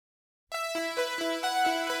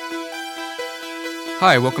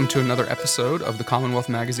Hi, welcome to another episode of the Commonwealth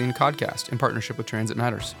Magazine Codcast in partnership with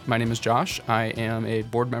TransitMatters. My name is Josh. I am a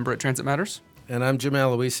board member at TransitMatters. And I'm Jim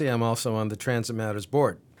Aloisi. I'm also on the TransitMatters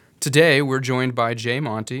board. Today, we're joined by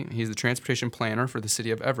Monty. He's the transportation planner for the city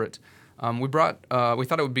of Everett. We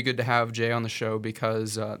thought it would be good to have Jay on the show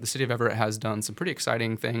because the city of Everett has done some pretty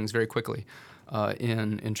exciting things very quickly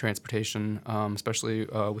in transportation, especially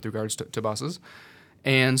with regards to buses.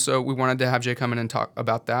 And so we wanted to have Jay come in and talk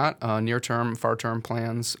about that, near-term, far-term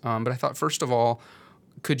plans. But I thought, first of all,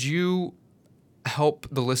 could you help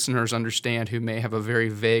the listeners understand who may have a very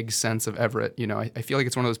vague sense of Everett? You know, I feel like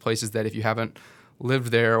it's one of those places that if you haven't lived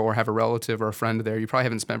there or have a relative or a friend there, you probably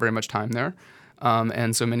haven't spent very much time there.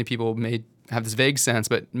 And so many people may have this vague sense,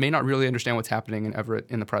 but may not really understand what's happening in Everett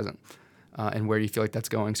in the present and where you feel like that's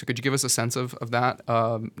going. So could you give us a sense of that,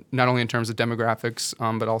 not only in terms of demographics,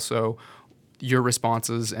 but also your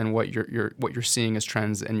responses and what you're seeing as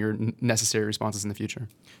trends and your necessary responses in the future?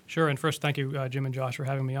 Sure. And first, thank you, Jim and Josh, for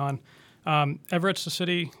having me on. Everett's a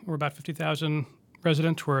city. We're about 50,000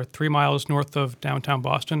 residents. We're 3 miles north of downtown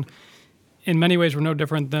Boston. In many ways, we're no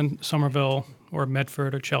different than Somerville or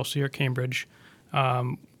Medford or Chelsea or Cambridge.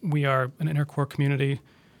 We are an inner core community.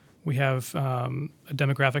 We have a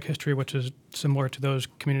demographic history which is similar to those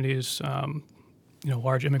communities,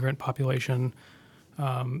 large immigrant population,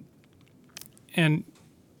 and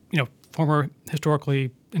former historically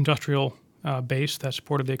industrial base that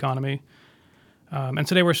supported the economy. And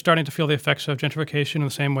today we're starting to feel the effects of gentrification in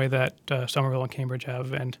the same way that Somerville and Cambridge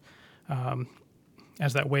have. And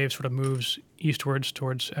as that wave sort of moves eastwards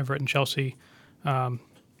towards Everett and Chelsea,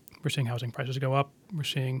 we're seeing housing prices go up. We're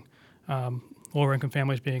seeing lower income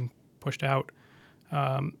families being pushed out.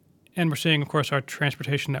 And we're seeing, of course, our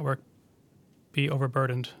transportation network be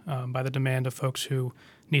overburdened by the demand of folks who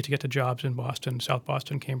need to get to jobs in Boston, South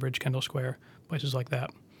Boston, Cambridge, Kendall Square, places like that.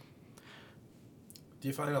 Do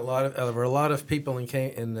you find a lot of people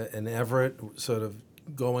in Everett sort of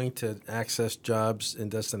going to access jobs in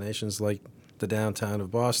destinations like the downtown of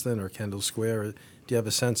Boston or Kendall Square? Do you have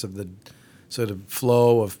a sense of the sort of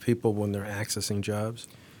flow of people when they're accessing jobs?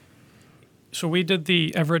 So we did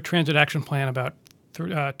the Everett Transit Action Plan about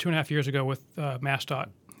 2.5 years ago with MassDOT,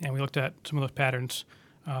 and we looked at some of those patterns.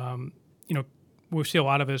 We see a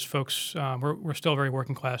lot of it as folks, we're still a very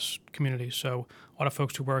working class community, so a lot of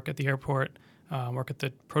folks who work at the airport, work at the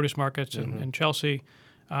produce markets in Chelsea,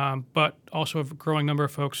 but also a growing number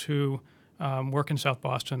of folks who work in South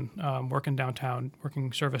Boston, work in downtown,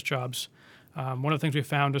 working service jobs. One of the things we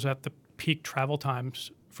found is that the peak travel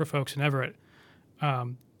times for folks in Everett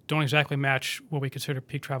don't exactly match what we consider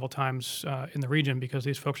peak travel times in the region, because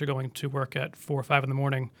these folks are going to work at 4 or 5 in the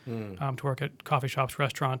morning to work at coffee shops,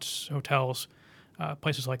 restaurants, hotels,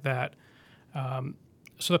 places like that.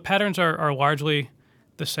 So the patterns are largely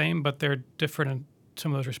the same, but they're different in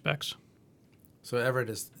some of those respects. So Everett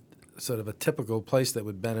is sort of a typical place that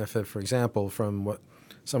would benefit, for example, from what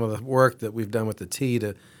some of the work that we've done with the T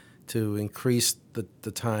to increase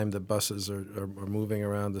the time the buses are moving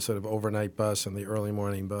around, the sort of overnight bus and the early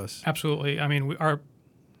morning bus. Absolutely. I mean, our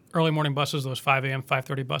early morning buses, those 5 a.m.,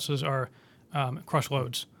 5:30 buses are crush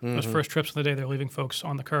loads. Mm-hmm. Those first trips of the day, they're leaving folks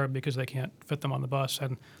on the curb because they can't fit them on the bus.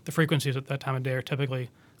 And the frequencies at that time of day are typically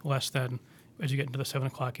less than as you get into the 7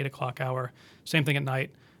 o'clock, 8 o'clock hour. Same thing at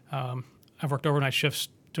night. I've worked overnight shifts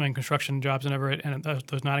doing construction jobs in Everett, and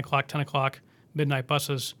those 9 o'clock, 10 o'clock, midnight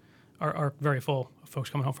buses are very full of folks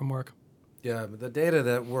coming home from work. Yeah, but the data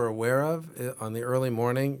that we're aware of on the early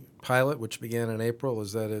morning pilot, which began in April,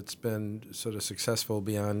 is that it's been sort of successful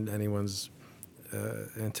beyond anyone's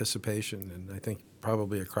anticipation, and I think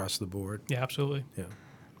probably across the board. Yeah, absolutely. Yeah.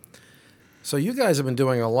 So you guys have been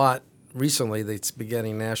doing a lot recently that's been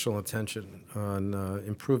getting national attention on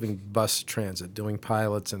improving bus transit, doing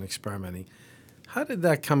pilots and experimenting. How did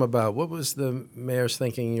that come about? What was the mayor's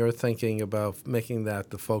thinking, your thinking about making that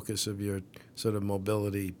the focus of your sort of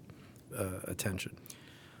mobility attention?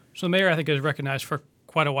 So the mayor, I think, has recognized for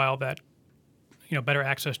quite a while that better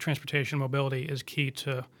access, transportation, mobility is key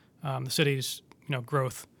to the city's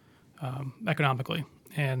growth economically,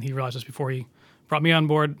 and he realized this before he brought me on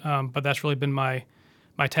board. But that's really been my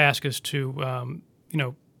task, is to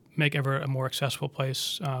make Everett a more accessible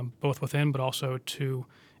place, both within but also to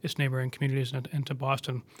its neighboring communities and to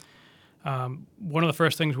Boston. One of the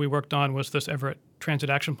first things we worked on was this Everett Transit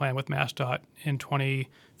Action Plan with MassDOT in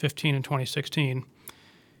 2015 and 2016,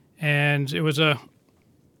 and it was a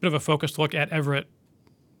bit of a focused look at Everett,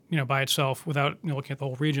 by itself, without looking at the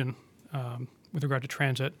whole region with regard to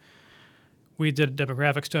transit. We did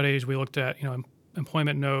demographic studies. We looked at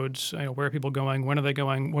employment nodes. Where are people going? When are they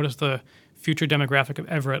going? What does the future demographic of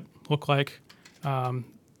Everett look like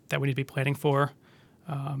that we need to be planning for?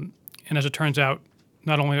 And as it turns out,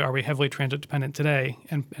 not only are we heavily transit dependent today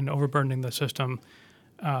and overburdening the system,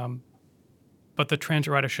 but the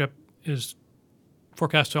transit ridership is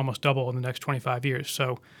forecast to almost double in the next 25 years.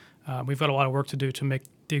 So we've got a lot of work to do to make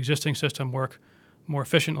the existing system work more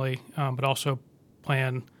efficiently, but also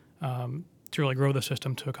plan to really grow the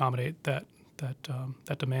system to accommodate that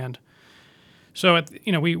demand. So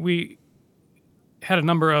we had a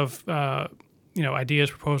number of ideas,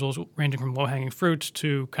 proposals ranging from low-hanging fruits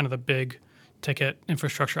to kind of the big ticket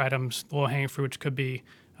infrastructure items. The low-hanging fruits could be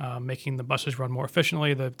making the buses run more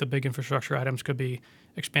efficiently. The big infrastructure items could be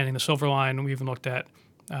expanding the Silver Line. We even looked at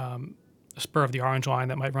a spur of the Orange Line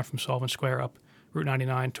that might run from Sullivan Square up Route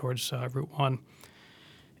 99 towards Route 1.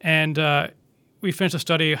 And we finished the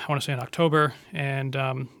study, I want to say in October, and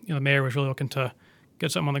the mayor was really looking to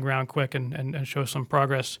get something on the ground quick and show some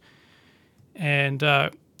progress. And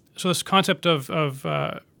so this concept of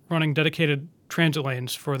running dedicated transit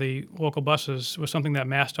lanes for the local buses was something that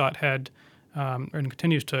MassDOT had and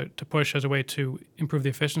continues to push as a way to improve the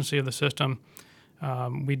efficiency of the system.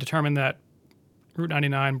 We determined that Route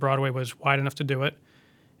 99 Broadway was wide enough to do it,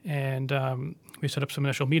 and we set up some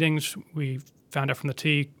initial meetings. We found out from the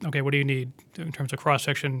T, okay, what do you need in terms of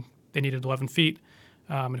cross-section? They needed 11 feet,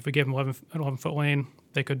 and if we gave them an 11-foot lane,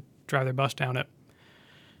 they could drive their bus down it.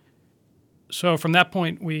 So from that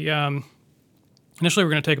point, we initially were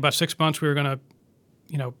going to take about 6 months. We were going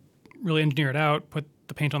to, really engineer it out, put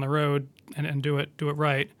the paint on the road, and do it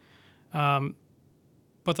right.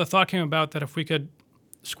 But the thought came about that if we could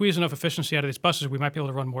squeeze enough efficiency out of these buses, we might be able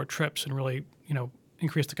to run more trips and really,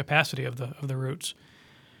 increase the capacity of the routes.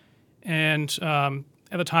 And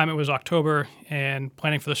at the time, it was October, and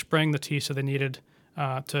planning for the spring, the T said they needed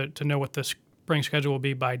to know what the spring schedule will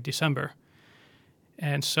be by December.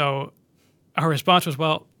 And so our response was,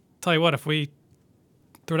 well, tell you what, if we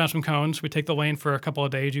throw down some cones, we take the lane for a couple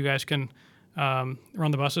of days, you guys can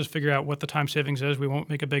run the buses, figure out what the time savings is. We won't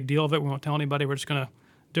make a big deal of it. We won't tell anybody. We're just going to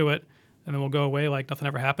do it, and then we'll go away like nothing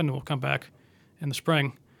ever happened, and we'll come back in the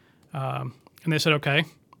spring. And they said, okay.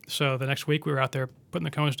 So the next week, we were out there putting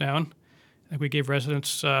the cones down. I think we gave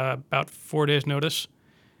residents about 4 days' notice,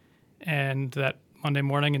 and that Monday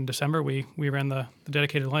morning in December, we ran the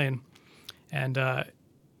dedicated lane. And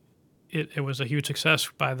it was a huge success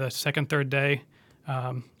by the second, third day.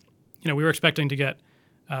 We were expecting to get,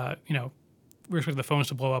 we were expecting the phones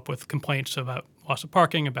to blow up with complaints about loss of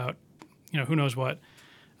parking, about, who knows what.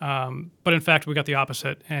 But in fact, we got the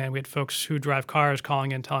opposite, and we had folks who drive cars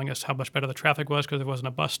calling in, telling us how much better the traffic was because there wasn't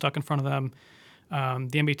a bus stuck in front of them.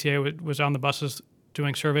 The MBTA was on the buses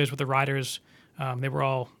doing surveys with the riders. They were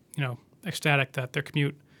all, ecstatic that their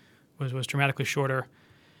commute was dramatically shorter.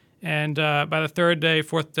 And by the third day,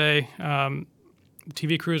 fourth day, the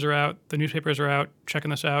TV crews are out, the newspapers are out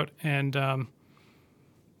checking this out, and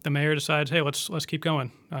the mayor decides, hey, let's keep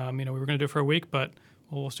going. We were going to do it for a week, but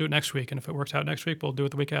we'll do it next week, and if it works out next week, we'll do it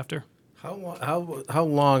the week after. How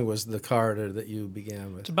long was the corridor that you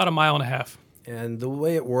began with? It's about 1.5 miles. And the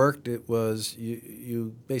way it worked, it was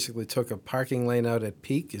you basically took a parking lane out at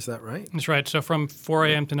peak. Is that right? That's right. So from 4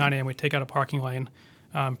 a.m. to 9 a.m., we take out a parking lane.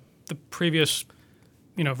 The previous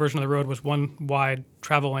version of the road was one wide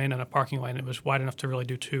travel lane and a parking lane. It was wide enough to really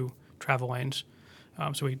do 2 travel lanes.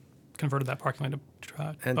 So we converted that parking lane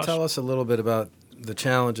to And bus. tell us a little bit about the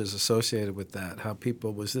challenges associated with that.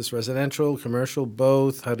 Was this residential, commercial,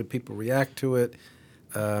 both? How did people react to it?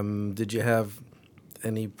 Did you have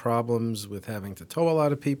any problems with having to tow a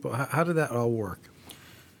lot of people? How did that all work?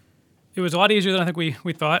 It was a lot easier than I think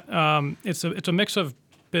we thought. It's a mix of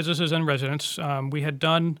businesses and residents. We had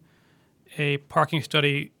done a parking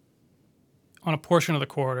study on a portion of the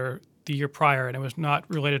corridor the year prior, and it was not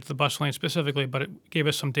related to the bus lane specifically, but it gave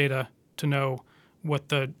us some data to know what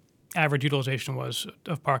the average utilization was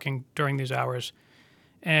of parking during these hours.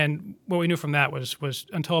 And what we knew from that was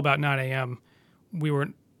until about 9 a.m., we were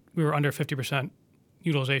under 50%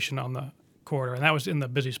 utilization on the corridor, and that was in the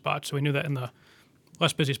busy spots. So we knew that in the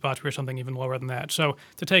less busy spots, we were something even lower than that. So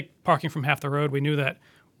to take parking from half the road, we knew that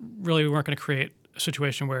really we weren't going to create a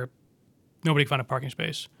situation where nobody could find a parking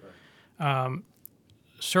space. Right.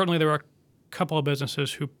 Certainly, there were a couple of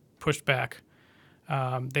businesses who pushed back.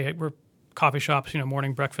 They were coffee shops,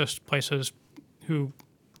 morning breakfast places, who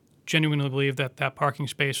genuinely believed that parking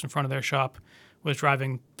space in front of their shop was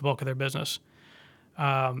driving the bulk of their business.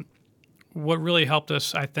 What really helped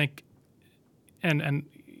us, I think, and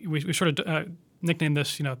we sort of nicknamed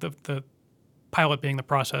this, the pilot being the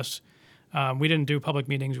process. We didn't do public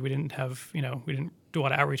meetings. We didn't do a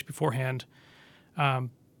lot of outreach beforehand.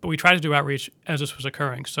 But we tried to do outreach as this was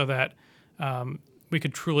occurring so that we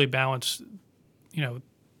could truly balance,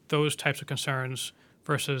 those types of concerns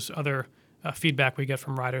versus other feedback we get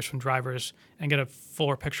from riders, from drivers, and get a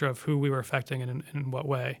fuller picture of who we were affecting and in what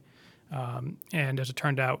way. And as it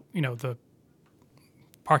turned out, the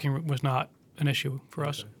parking was not an issue for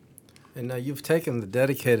us. And now you've taken the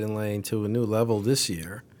dedicated lane to a new level this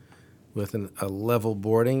year with a level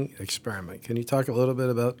boarding experiment. Can you talk a little bit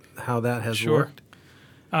about how that has worked?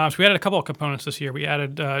 So we added a couple of components this year. We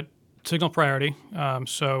added signal priority.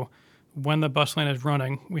 So when the bus lane is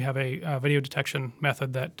running, we have a video detection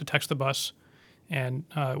method that detects the bus and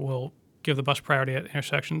will give the bus priority at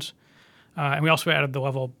intersections. And we also added the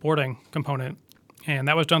level boarding component, and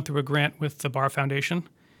that was done through a grant with the Bar Foundation.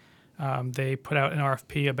 They put out an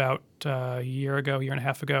RFP about a year and a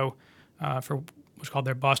half ago for what's called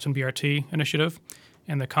their Boston BRT initiative,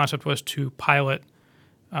 and the concept was to pilot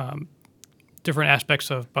different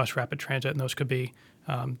aspects of bus rapid transit, and those could be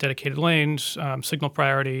dedicated lanes, signal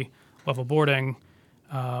priority, level boarding,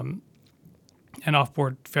 and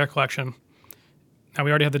off-board fare collection. Now,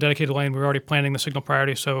 we already have the dedicated lane. We were already planning the signal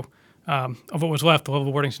priority, so of what was left, the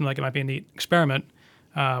level boarding seemed like it might be a neat experiment.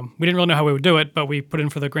 We didn't really know how we would do it, but we put in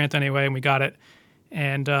for the grant anyway, and we got it.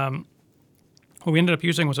 And what we ended up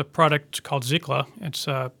using was a product called Zikla. It's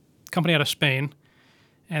a company out of Spain,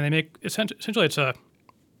 and they make essentially it's a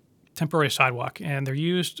temporary sidewalk, and they're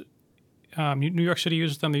used. New York City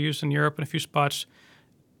uses them. They're used in Europe in a few spots,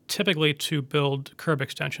 typically to build curb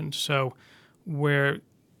extensions. So where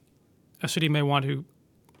a city may want to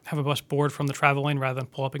have a bus board from the travel lane rather than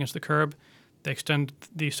pull up against the curb, they extend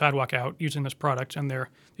the sidewalk out using this product, and they're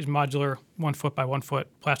these modular 1 foot by 1 foot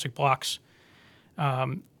plastic blocks,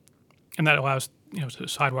 and that allows the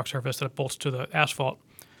sidewalk surface that it bolts to the asphalt.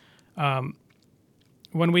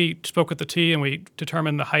 When we spoke with the T and we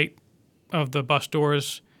determined the height of the bus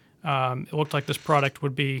doors, it looked like this product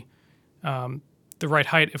would be the right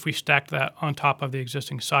height if we stacked that on top of the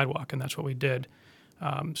existing sidewalk, and that's what we did.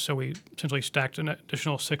 So we essentially stacked an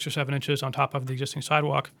additional 6 or 7 inches on top of the existing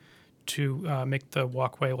sidewalk to make the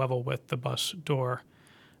walkway level with the bus door.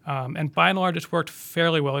 And by and large, it's worked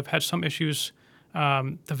fairly well. We've had some issues.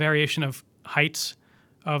 The variation of heights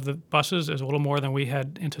of the buses is a little more than we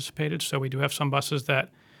had anticipated. So we do have some buses that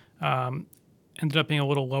ended up being a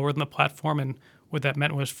little lower than the platform. And what that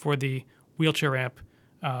meant was for the wheelchair ramp,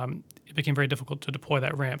 it became very difficult to deploy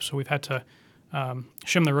that ramp. So we've had to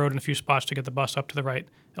shim the road in a few spots to get the bus up to the right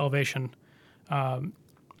elevation. And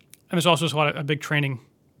there's also a big training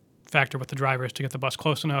factor with the drivers to get the bus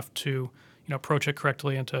close enough to approach it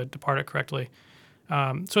correctly and to depart it correctly.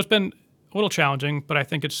 So it's been a little challenging, but I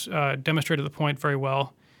think it's demonstrated the point very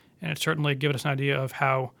well, and it's certainly given us an idea of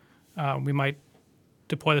how we might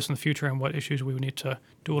deploy this in the future and what issues we would need to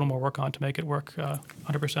do a little more work on to make it work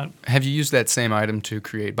 100%. Have you used that same item to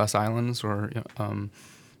create bus islands or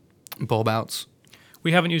bulb outs?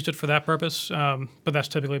 We haven't used it for that purpose, but that's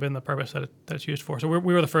typically been the purpose that it's used for. So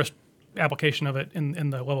we were the first application of it in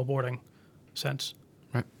the level boarding sense.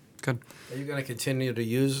 Right. Good. Are you going to continue to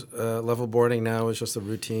use level boarding now as just a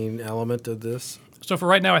routine element of this? So for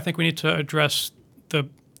right now, I think we need to address the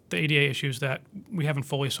ADA issues that we haven't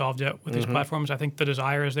fully solved yet with these platforms. I think the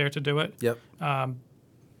desire is there to do it. Yep.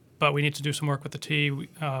 But we need to do some work with the T.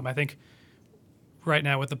 I think right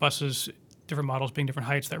now with the buses, different models being different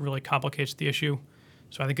heights, that really complicates the issue.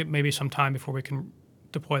 So I think it may be some time before we can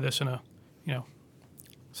deploy this in a,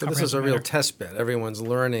 So this is a real test bed. Everyone's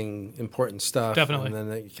learning important stuff. Definitely. And then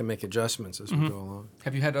they can make adjustments as we go along.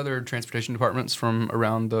 Have you had other transportation departments from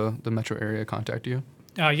around the metro area contact you?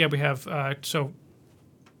 Yeah, we have. So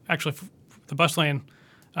actually, the bus lane,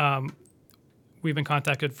 we've been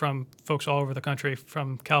contacted from folks all over the country,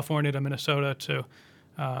 from California to Minnesota to,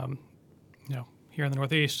 here in the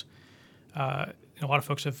Northeast. A lot of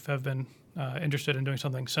folks have been interested in doing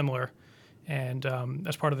something similar. And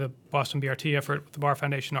as part of the Boston BRT effort with the Bar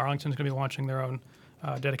Foundation, Arlington's going to be launching their own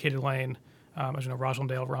dedicated lane. As you know,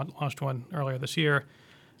 Roslindale launched one earlier this year.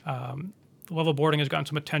 The level boarding has gotten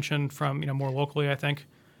some attention from more locally, I think.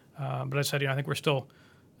 But as I said, I think we're still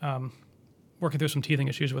working through some teething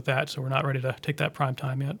issues with that, so we're not ready to take that prime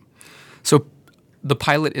time yet. So the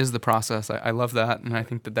pilot is the process. I love that, and I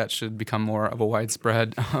think that should become more of a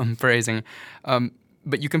widespread phrasing.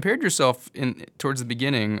 But you compared yourself towards the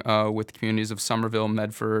beginning with communities of Somerville,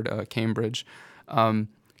 Medford, Cambridge,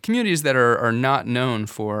 communities that are not known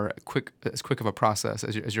for as quick of a process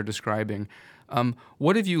as you're describing.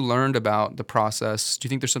 What have you learned about the process? Do you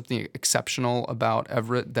think there's something exceptional about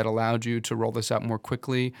Everett that allowed you to roll this out more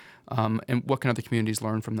quickly? And what can other communities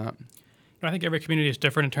learn from that? I think every community is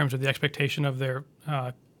different in terms of the expectation of their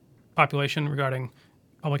population regarding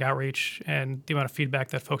public outreach and the amount of feedback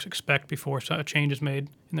that folks expect before a change is made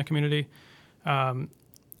in the community.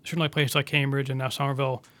 certainly places like Cambridge and now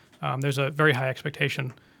Somerville, there's a very high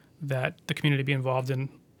expectation that the community be involved in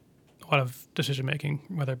a lot of decision making,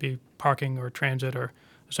 whether it be parking or transit or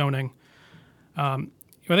zoning. I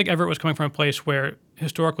think Everett was coming from a place where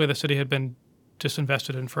historically the city had been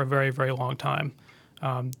disinvested in for a very, very long time.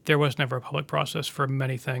 There was never a public process for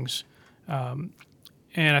many things. And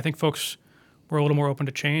I think folks were a little more open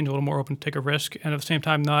to change, a little more open to take a risk, and at the same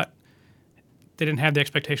time they didn't have the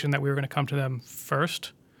expectation that we were going to come to them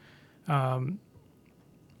first.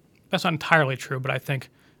 That's not entirely true, but I think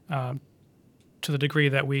to the degree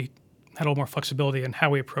that we had a little more flexibility in how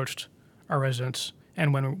we approached our residents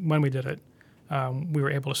and when we did it, we were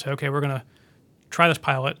able to say, okay, we're going to try this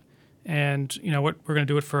pilot, and you know what, we're going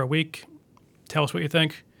to do it for a week. Tell us what you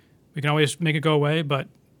think. We can always make it go away, but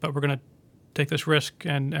we're going to take this risk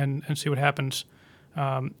and see what happens.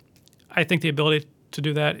 I think the ability to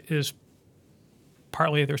do that is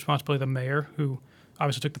partly the responsibility of the mayor, who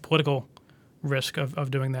obviously took the political risk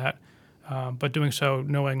of doing that, but doing so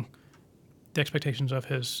knowing the expectations of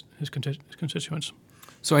his constituents.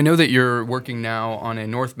 So I know that you're working now on a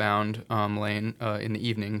northbound lane in the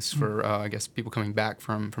evenings for, I guess, people coming back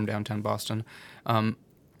from downtown Boston.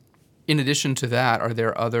 In addition to that, are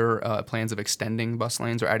there other plans of extending bus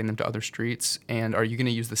lanes or adding them to other streets? And are you going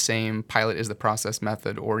to use the same pilot is the process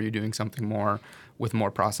method, or are you doing something more with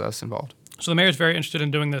more process involved? So the mayor is very interested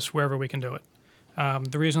in doing this wherever we can do it.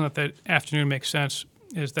 The reason that the afternoon makes sense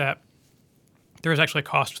is that there is actually a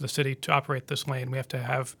cost to the city to operate this lane. We have to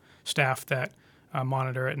have staff that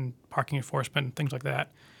monitor it and parking enforcement and things like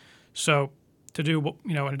that. So to do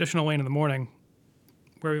an additional lane in the morning,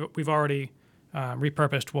 where we've already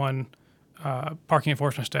repurposed one parking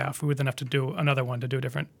enforcement staff, we would then have to do another one to do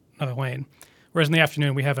another lane. Whereas in the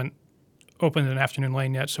afternoon, we haven't opened an afternoon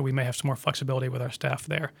lane yet, so we may have some more flexibility with our staff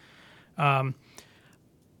there. I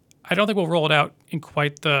don't think we'll roll it out in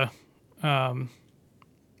quite as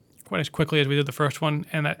quickly as we did the first one,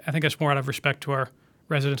 and I think that's more out of respect to our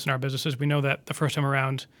residents and our businesses. We know that the first time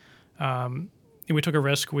around, we took a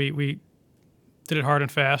risk. We did it hard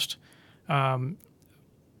and fast,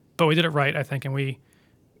 but we did it right, I think, and we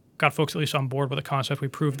got folks at least on board with the concept. We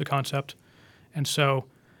proved the concept, and so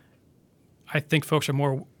I think folks are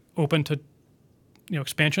more open to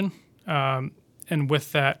expansion, and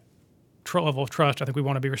with that level of trust, I think we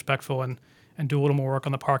want to be respectful and do a little more work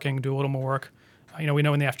on the parking, do a little more work. We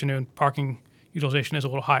know in the afternoon parking utilization is a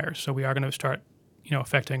little higher, so we are going to start,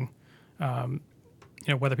 affecting,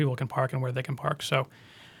 whether people can park and where they can park. So,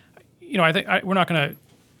 I think we're not going to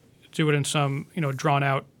do it in some, drawn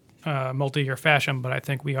out multi-year fashion, but I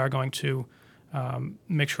think we are going to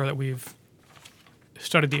make sure that we've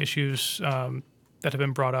studied the issues that have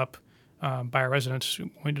been brought up by our residents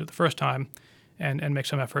when we did it the first time, and make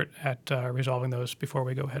some effort at resolving those before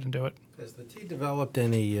we go ahead and do it. Has the T developed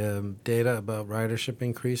any data about ridership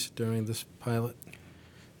increase during this pilot?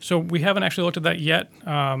 So we haven't actually looked at that yet.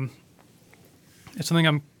 It's something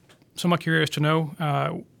I'm somewhat curious to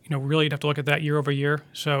know. Really you'd have to look at that year over year.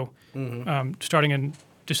 So starting in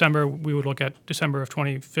December, we would look at December of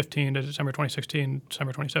 2015 to December 2016,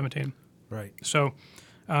 December 2017. Right. So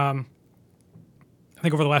I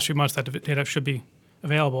think over the last few months that data should be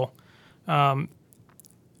available. I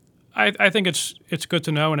think it's good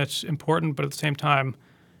to know and it's important, but at the same time,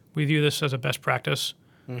 we view this as a best practice.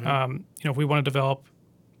 If we want to develop,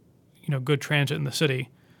 good transit in the city,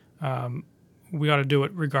 we ought to do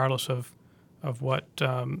it regardless of what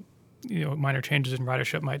minor changes in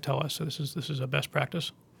ridership might tell us. So this is a best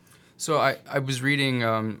practice. So I was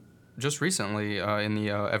reading just recently in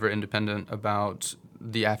the Everett Independent about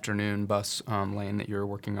the afternoon bus lane that you're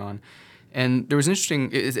working on. And there was interesting,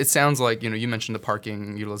 it sounds like, you mentioned the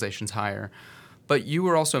parking utilization's higher, but you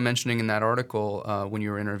were also mentioning in that article when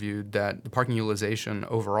you were interviewed that the parking utilization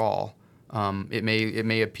overall, it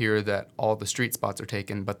may appear that all the street spots are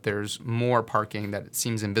taken, but there's more parking that it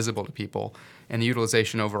seems invisible to people. And the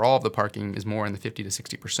utilization overall of the parking is more in the 50 to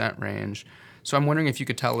 60% range. So I'm wondering if you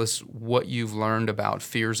could tell us what you've learned about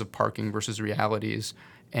fears of parking versus realities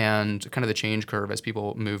and kind of the change curve as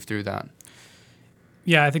people move through that.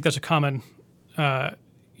 Yeah, I think that's a common,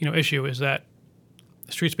 issue is that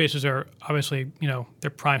street spaces are obviously, they're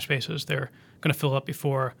prime spaces. They're going to fill up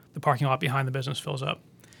before the parking lot behind the business fills up.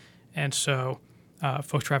 And so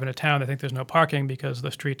folks driving to town, they think there's no parking because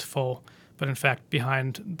the street's full. But in fact,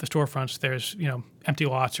 behind the storefronts, there's, empty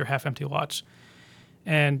lots or half-empty lots.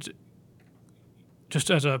 And just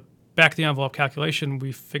as a back-of-the-envelope calculation,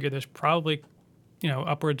 we figure there's probably,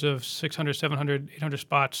 upwards of 600, 700, 800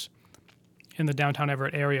 spots in the downtown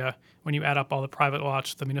Everett area when you add up all the private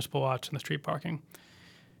lots, the municipal lots, and the street parking.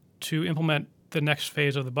 To implement the next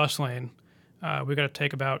phase of the bus lane, we've got to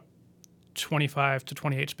take about 25 to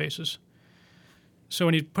 28 spaces. So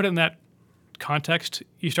when you put it in that context,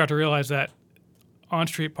 you start to realize that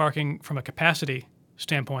on-street parking from a capacity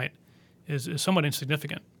standpoint is somewhat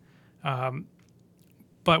insignificant.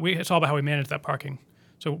 But it's all about how we manage that parking.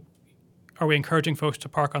 So are we encouraging folks to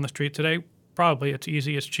park on the street today? Probably. It's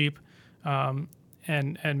easy, it's cheap, and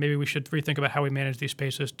maybe we should rethink about how we manage these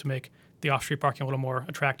spaces to make the off-street parking a little more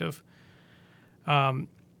attractive.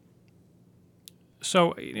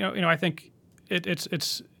 So I think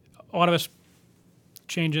it's a lot of us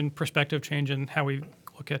change in perspective, change in how we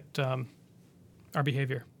look at our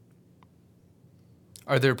behavior.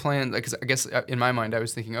 Are there plans? Because I guess in my mind, I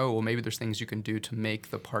was thinking, oh, well, maybe there's things you can do to make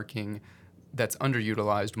the parking that's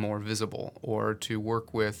underutilized more visible, or to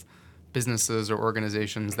work with businesses or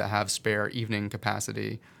organizations that have spare evening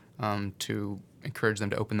capacity to encourage them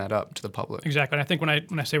to open that up to the public. Exactly. And I think when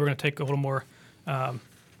I say we're going to take a little more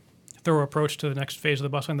thorough approach to the next phase of the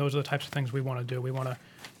bus lane, those are the types of things we want to do. We want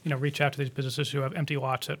to reach out to these businesses who have empty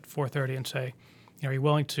lots at 4:30 and say, are you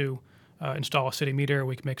willing to install a city meter?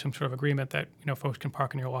 We can make some sort of agreement that folks can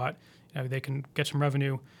park in your lot. They can get some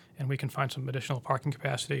revenue, and we can find some additional parking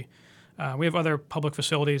capacity. We have other public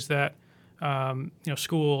facilities that,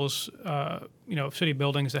 schools, city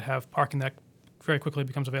buildings that have parking that very quickly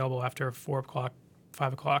becomes available after 4 o'clock,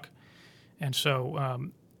 5 o'clock. And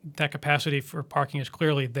so that capacity for parking is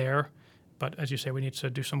clearly there. But as you say, we need to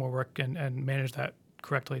do some more work and manage that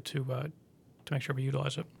correctly to make sure we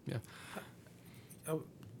utilize it. Yeah.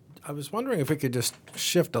 I was wondering if we could just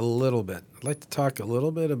shift a little bit. I'd like to talk a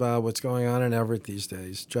little bit about what's going on in Everett these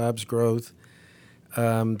days, jobs growth,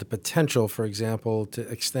 the potential, for example, to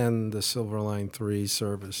extend the Silver Line 3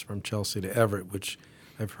 service from Chelsea to Everett, which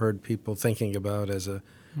I've heard people thinking about as a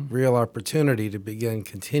real opportunity to begin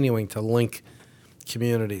continuing to link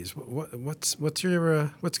communities. What's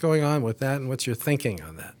going on with that, and what's your thinking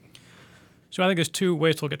on that? So I think there's two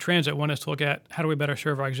ways to look at transit. One is to look at how do we better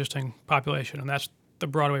serve our existing population, and that's the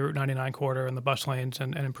Broadway Route 99 corridor and the bus lanes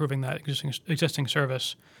and improving that existing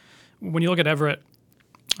service. When you look at Everett,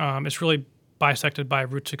 it's really bisected by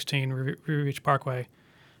Route 16, Ruby Beach Parkway.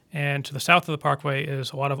 And to the south of the parkway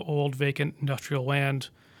is a lot of old vacant industrial land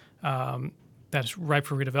that's ripe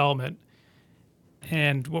for redevelopment.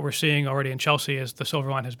 And what we're seeing already in Chelsea as the Silver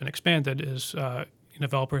Line has been expanded is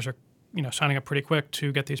developers are signing up pretty quick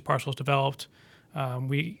to get these parcels developed.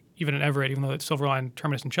 We even in Everett, even though the Silver Line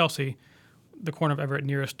terminus in Chelsea, the corner of Everett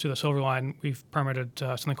nearest to the Silver Line, we've permitted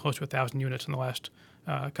something close to 1,000 units in the last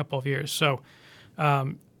couple of years. So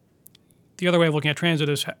the other way of looking at transit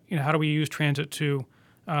is how do we use transit to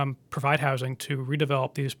provide housing to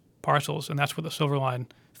redevelop these parcels, and that's what the Silver Line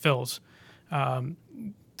fills.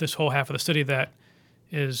 This whole half of the city that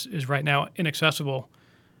is right now inaccessible,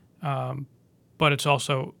 but it's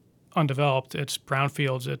also undeveloped. It's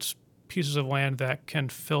brownfields. It's pieces of land that can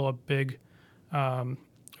fill a big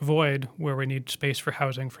void where we need space for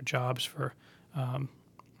housing, for jobs, for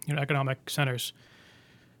economic centers.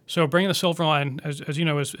 So bringing the Silver Line, as you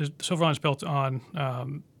know, is the Silver Line is built on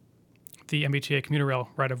the MBTA commuter rail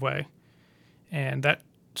right-of-way. And that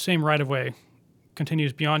same right-of-way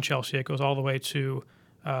continues beyond Chelsea. It goes all the way to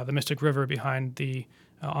the Mystic River behind the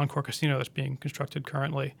Encore Casino that's being constructed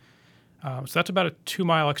currently. So that's about a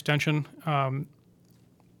 2-mile extension.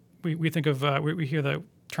 We think of, we hear the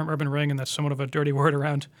term urban ring, and that's somewhat of a dirty word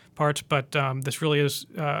around parts, but this really is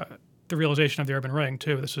the realization of the urban ring,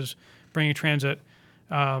 too. This is bringing transit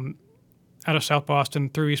out of South Boston,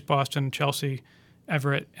 through East Boston, Chelsea,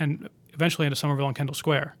 Everett, and eventually into Somerville and Kendall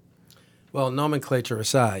Square. Well, nomenclature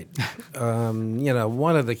aside,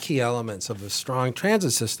 one of the key elements of a strong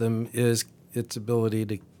transit system is its ability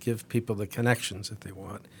to give people the connections that they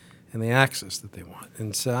want and the access that they want. And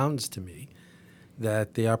it sounds to me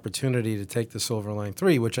that the opportunity to take the Silver Line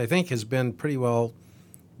 3, which I think has been pretty well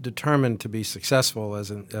determined to be successful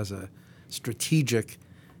as a strategic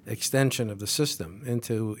extension of the system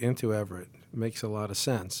into Everett, makes a lot of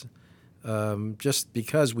sense. Just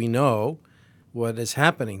because we know what is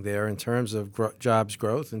happening there in terms of jobs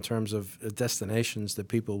growth, in terms of destinations that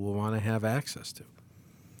people will want to have access to.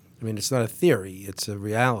 I mean, it's not a theory, it's a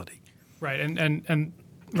reality. Right, and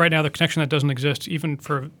right now the connection that doesn't exist, even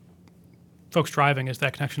for folks driving, is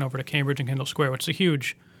that connection over to Cambridge and Kendall Square, which is a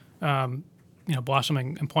huge,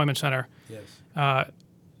 blossoming employment center. Yes.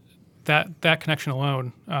 That connection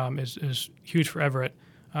alone is huge for Everett.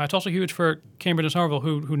 It's also huge for Cambridge and Somerville,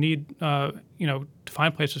 who need to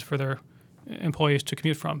find places for their employees to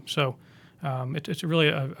commute from. So it's really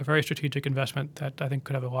a very strategic investment that I think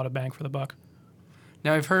could have a lot of bang for the buck.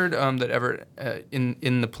 Now, I've heard that Everett,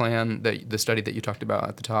 in the plan, that the study that you talked about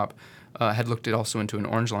at the top, had looked at also into an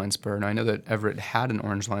Orange Line spur. Now, I know that Everett had an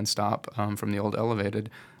Orange Line stop from the old elevated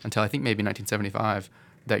until I think maybe 1975,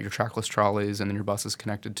 that your trackless trolleys and then your buses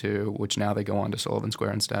connected to, which now they go on to Sullivan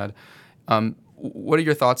Square instead. What are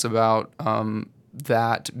your thoughts about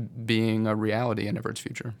that being a reality in Everett's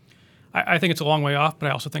future? I think it's a long way off, but I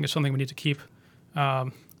also think it's something we need to keep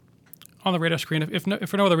on the radar screen, if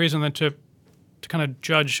for no other reason than to kind of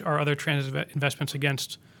judge our other transit investments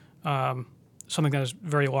against something that is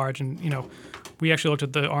very large. And, we actually looked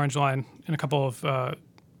at the Orange Line in a couple of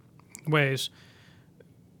ways.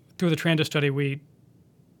 Through the transit study, we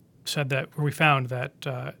found that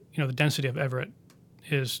the density of Everett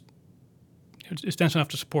is dense enough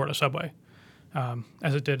to support a subway,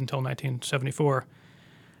 as it did until 1974.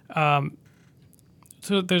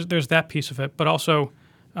 So there's that piece of it, but also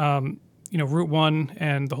Route 1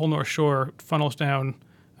 and the whole North Shore funnels down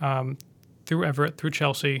through Everett, through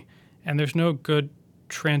Chelsea, and there's no good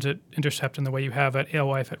transit intercept in the way you have at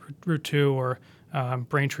Aloisi at Route 2 or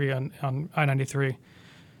Braintree on I-93.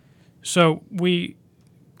 So we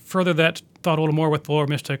furthered that thought a little more with the Lower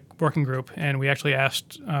Mystic Working Group, and we actually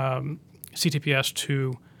asked CTPS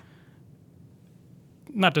to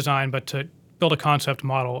not design, but to build a concept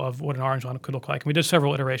model of what an Orange Line could look like. And we did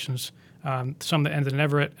several iterations, some that ended in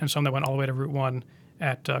Everett and some that went all the way to Route 1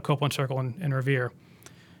 at Copeland Circle in Revere.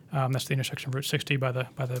 That's the intersection of Route 60 by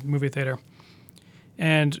the movie theater.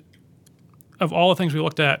 And of all the things we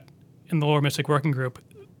looked at in the Lower Mystic Working Group,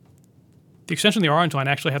 the extension of the Orange Line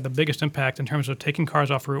actually had the biggest impact in terms of taking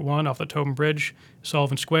cars off Route 1, off the Tobin Bridge,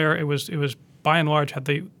 Sullivan Square. It was by and large had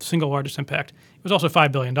the single largest impact. It was also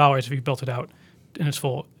 $5 billion if you built it out in its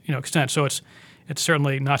full extent. So it's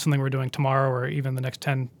certainly not something we're doing tomorrow or even the next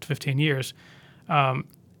 10 to 15 years.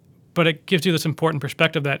 But it gives you this important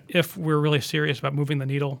perspective that if we're really serious about moving the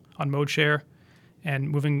needle on mode share and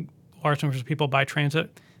moving large numbers of people by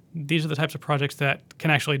transit, these are the types of projects that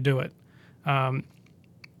can actually do it.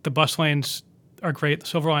 The bus lanes are great. The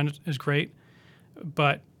Silver Line is great.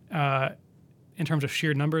 But in terms of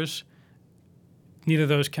sheer numbers, neither of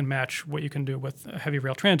those can match what you can do with heavy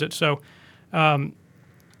rail transit. So, I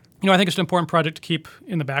think it's an important project to keep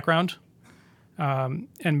in the background. And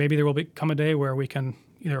maybe there will come a day where we can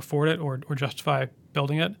either afford it or justify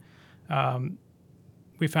building it.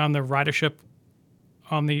 We found the ridership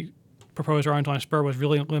on the proposed Orange Line spur was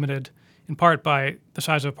really limited in part by the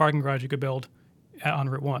size of a parking garage you could build on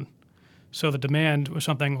Route 1. So the demand was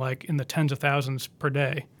something like in the tens of thousands per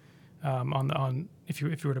day if you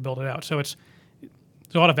were to build it out. So there's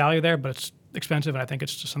a lot of value there, but it's expensive, and I think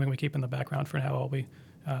it's just something we keep in the background for now while we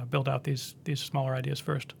build out these smaller ideas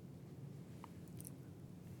first.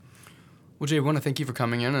 Well, Jay, I want to thank you for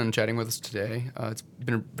coming in and chatting with us today. It's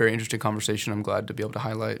been a very interesting conversation. I'm glad to be able to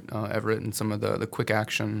highlight Everett and some of the quick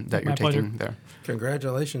action that you're taking there.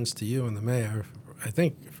 Congratulations to you and the mayor. I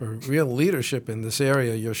think for real leadership in this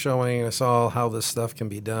area, you're showing us all how this stuff can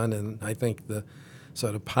be done, and I think the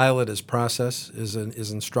sort of pilot as process is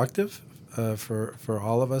instructive for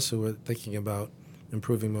all of us who are thinking about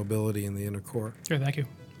improving mobility in the inner core. Sure, thank you.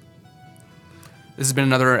 This has been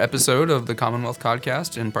another episode of the Commonwealth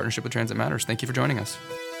Codcast in partnership with TransitMatters. Thank you for joining us.